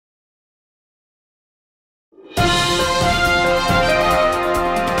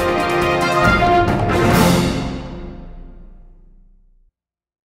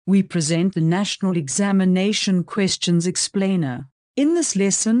we present the National Examination Questions Explainer. In this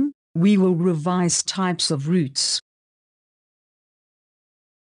lesson, we will revise types of roots.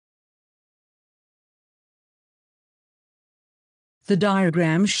 The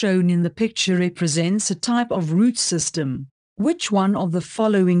diagram shown in the picture represents a type of root system. Which one of the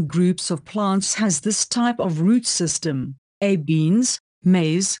following groups of plants has this type of root system? A. Beans,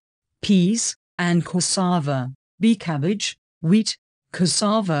 maize, peas, and cassava. B. Cabbage, wheat,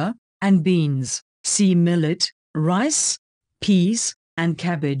 cassava, and beans. C. Millet, rice, peas, and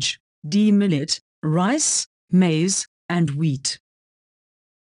cabbage. D. Millet, rice, maize, and wheat.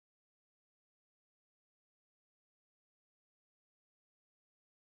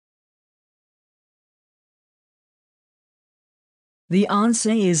 The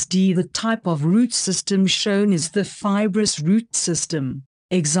answer is D. The type of root system shown is the fibrous root system.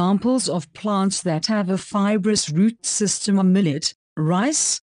 Examples of plants that have a fibrous root system are millet,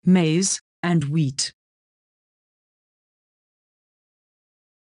 rice, maize, and wheat.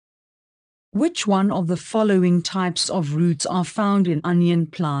 Which one of the following types of roots are found in onion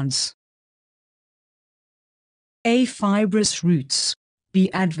plants? A. Fibrous roots, B.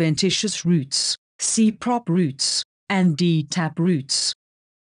 Adventitious roots, C. Prop roots, and D. Tap roots.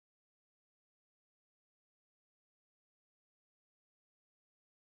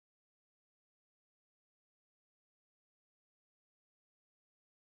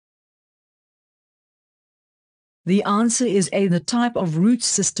 The answer is A. The type of root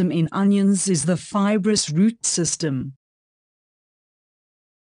system in onions is the fibrous root system.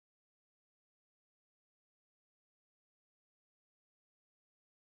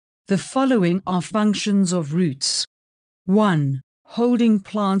 The following are functions of roots. 1. Holding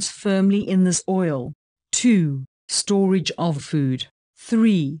plants firmly in the soil. 2. Storage of food.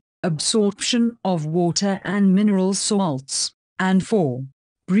 3. Absorption of water and mineral salts. And 4.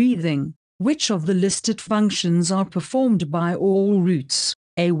 Breathing. Which of the listed functions are performed by all roots?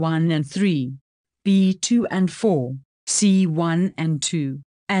 A1 and 3, B2 and 4, C1 and 2,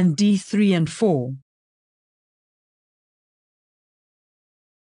 and D3 and 4.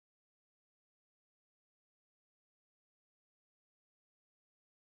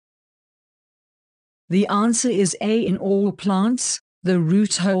 The answer is A. In all plants, the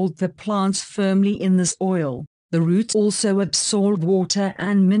roots hold the plants firmly in the soil. The roots also absorb water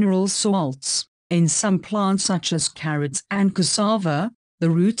and mineral salts. In some plants such as carrots and cassava, the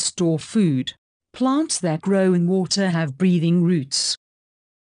roots store food. Plants that grow in water have breathing roots.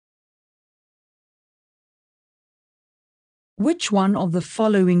 Which one of the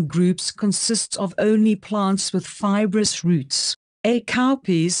following groups consists of only plants with fibrous roots? A.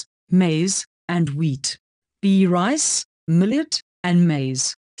 Cowpeas, maize, and wheat. B. Rice, millet, and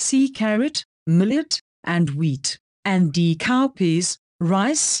maize. C. Carrot, millet, and wheat. And D. Cowpeas,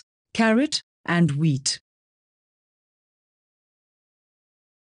 rice, carrot, and wheat.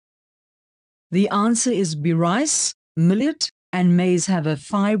 The answer is B. Rice, millet, and maize have a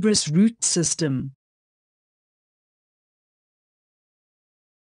fibrous root system.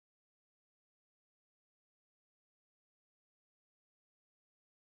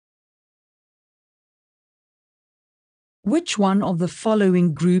 Which one of the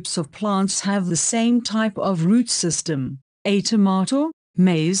following groups of plants have the same type of root system? A. Tomato,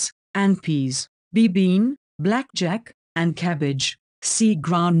 maize, and peas. B. Bean, blackjack, and cabbage. C.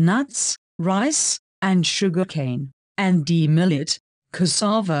 Groundnuts, rice, and sugarcane. And D. Millet,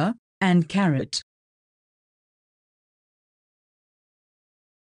 cassava, and carrot.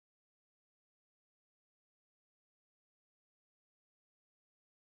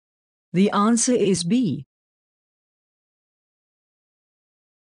 The answer is B.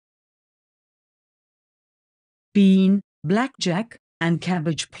 Bean, blackjack, and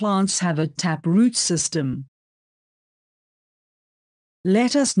cabbage plants have a tap root system.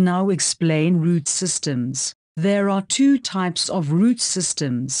 Let us now explain root systems. There are two types of root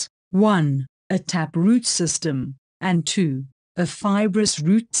systems. 1. A tap root system, and 2. A fibrous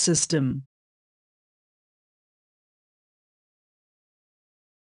root system.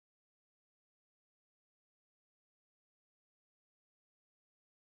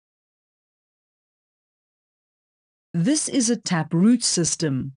 This is a tap root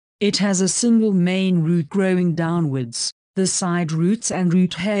system. It has a single main root growing downwards. The side roots and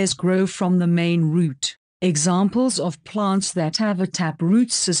root hairs grow from the main root. Examples of plants that have a tap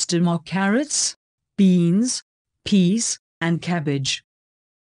root system are carrots, beans, peas, and cabbage.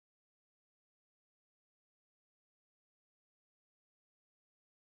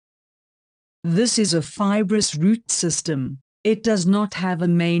 This is a fibrous root system. It does not have a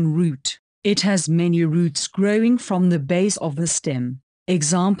main root. It has many roots growing from the base of the stem.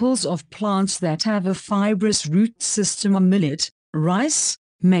 Examples of plants that have a fibrous root system are millet, rice,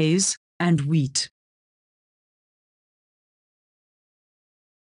 maize, and wheat.